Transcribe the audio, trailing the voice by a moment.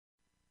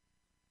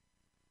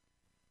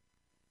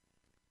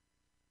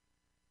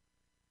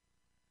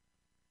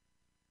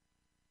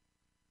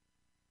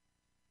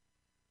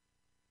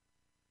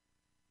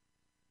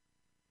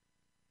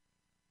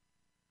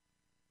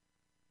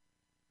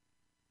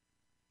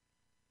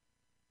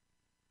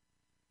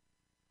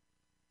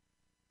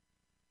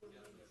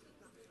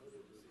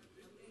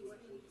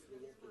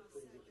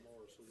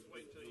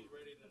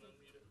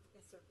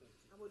sir.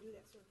 I will do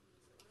that, sir.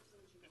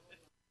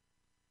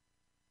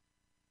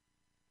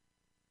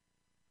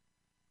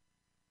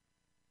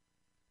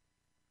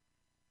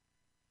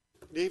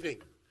 Good evening.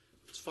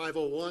 It's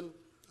 5:01.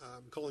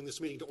 I'm calling this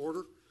meeting to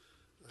order.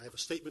 I have a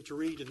statement to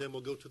read, and then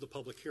we'll go to the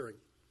public hearing.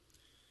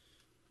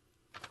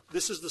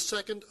 This is the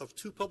second of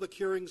two public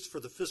hearings for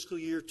the fiscal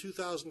year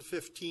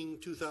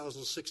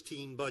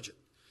 2015-2016 budget.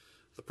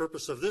 The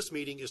purpose of this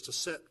meeting is to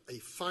set a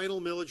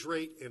final millage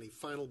rate and a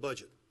final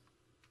budget.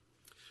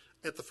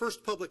 At the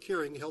first public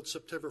hearing held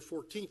September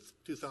 14th,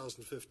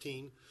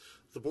 2015,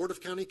 the Board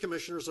of County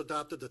Commissioners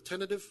adopted the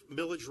tentative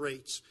millage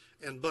rates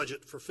and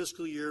budget for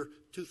fiscal year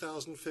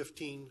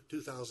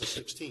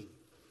 2015-2016.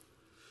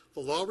 The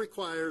law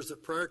requires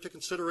that prior to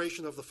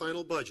consideration of the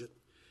final budget,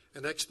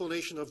 an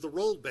explanation of the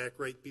rolled back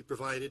rate be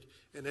provided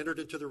and entered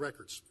into the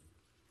records.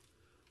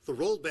 The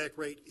rolled back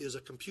rate is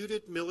a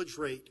computed millage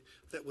rate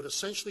that would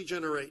essentially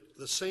generate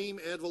the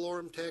same ad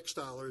valorem tax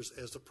dollars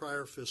as the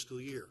prior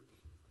fiscal year.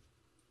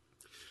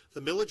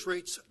 The millage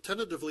rates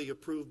tentatively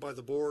approved by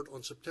the board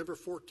on September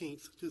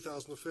 14th,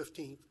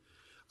 2015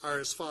 are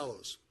as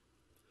follows.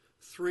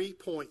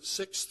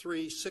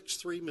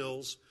 3.6363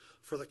 mills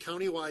for the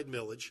countywide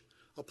millage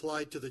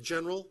applied to the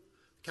general,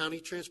 county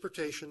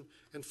transportation,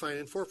 and fine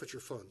and forfeiture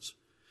funds.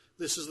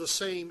 This is the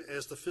same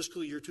as the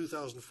fiscal year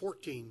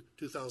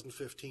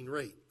 2014-2015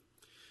 rate.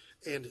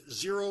 And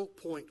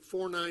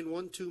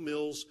 0.4912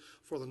 mills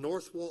for the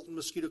North Walton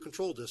Mosquito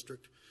Control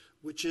District,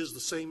 which is the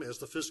same as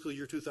the fiscal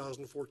year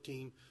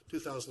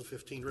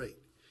 2014-2015 rate.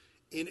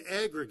 In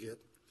aggregate,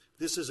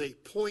 this is a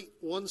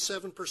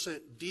 0.17%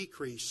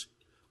 decrease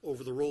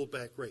over the rolled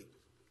back rate.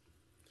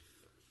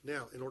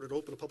 Now, in order to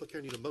open a public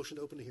hearing, I need a motion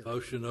to open the hearing.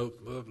 Motion to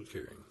open public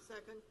hearing.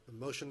 Second. A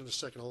motion and a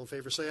second. All in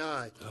favor say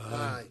aye. Aye.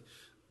 Aye.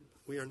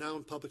 We are now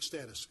in public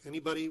status.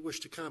 Anybody wish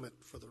to comment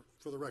for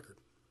the record?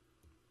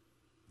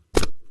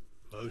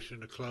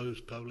 Motion to close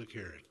public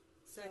hearing.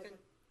 Second.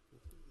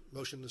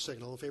 Motion and a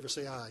second. All in favor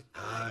say aye.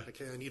 Aye.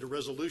 Okay, I need a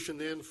resolution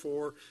then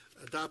for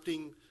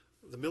adopting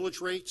the millage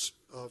rates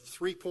of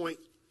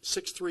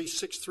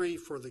 3.6363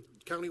 for the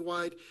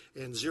countywide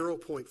and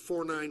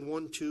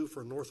 0.4912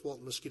 for North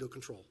Walton Mosquito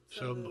Control.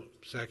 So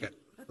moved. Second.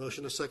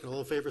 Motion and a second. All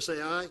in favor say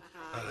aye.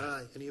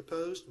 Aye. Any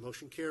opposed?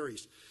 Motion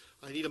carries.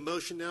 I need a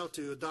motion now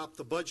to adopt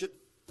the budget,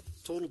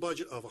 total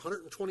budget of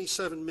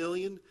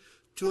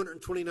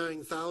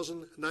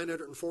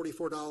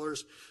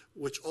 $127,229,944,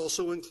 which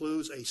also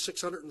includes a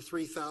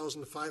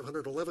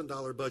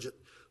 $603,511 budget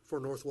for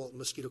North Walton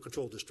Mosquito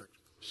Control District.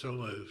 So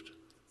moved.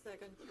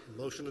 Second.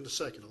 Motion and a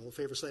second. All in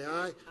favor say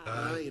aye.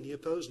 Aye. Any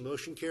opposed?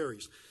 Motion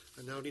carries.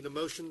 I now need a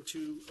motion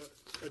to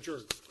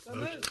adjourn. So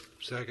moved.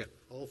 Second.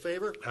 All in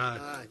favor? Aye.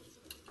 Aye.